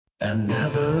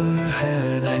Another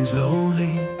head hangs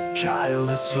lowly, child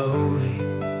is slowly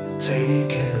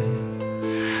taken,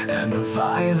 and the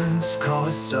violence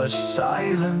caused such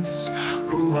silence.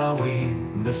 Who are we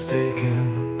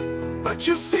mistaken? But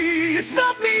you see, it's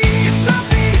not me, it's not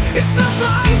me, it's not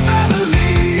my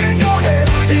family. In your head,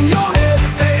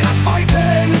 they are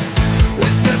fighting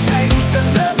with their tanks and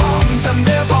their bombs and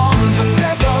their bombs and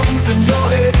their guns. In your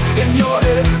head,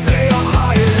 they are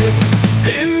hiding.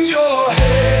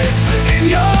 In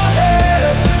your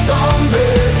head,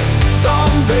 zombie,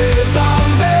 zombie,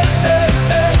 zombie.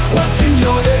 What's in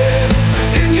your head?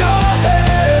 In your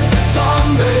head,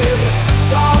 zombie,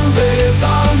 zombie,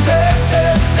 zombie.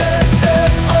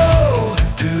 Oh,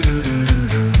 do do do do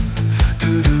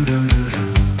do do do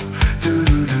do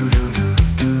do do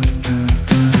do do do.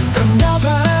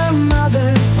 Another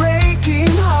mother's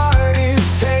breaking heart is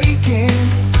taking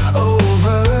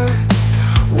over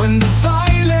when the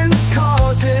violence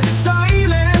causes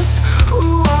silence.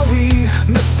 Who are we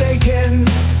mistaken?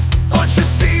 But you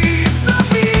see, it's not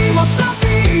me, well, it's not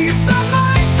me, it's not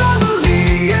my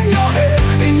family. In your head,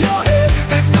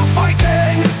 they're still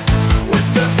fighting with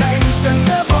their tanks and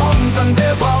their bombs and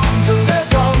their bombs and their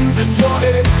guns. In your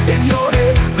head,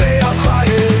 they are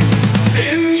crying.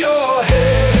 In your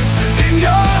head,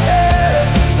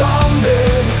 zombie,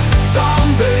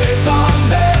 zombie,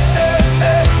 zombie.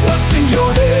 What's in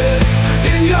your head?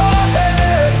 In your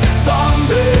head,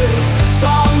 zombie,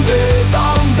 zombie,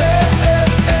 zombie.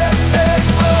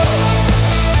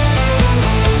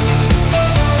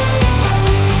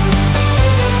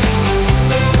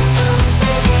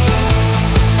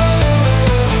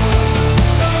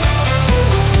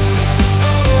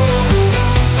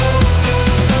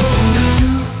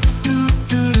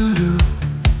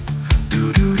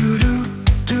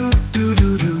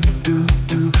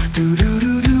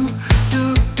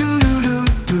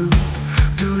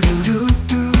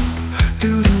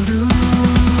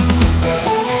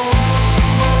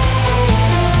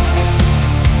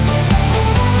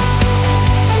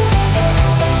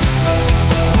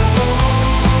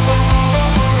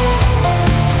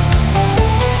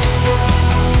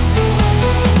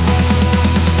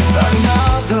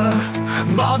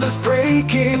 Mother's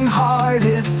breaking heart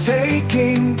is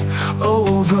taking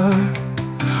over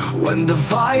when the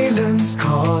violence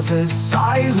causes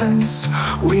silence.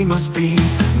 We must be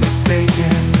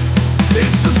mistaken.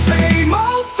 It's the same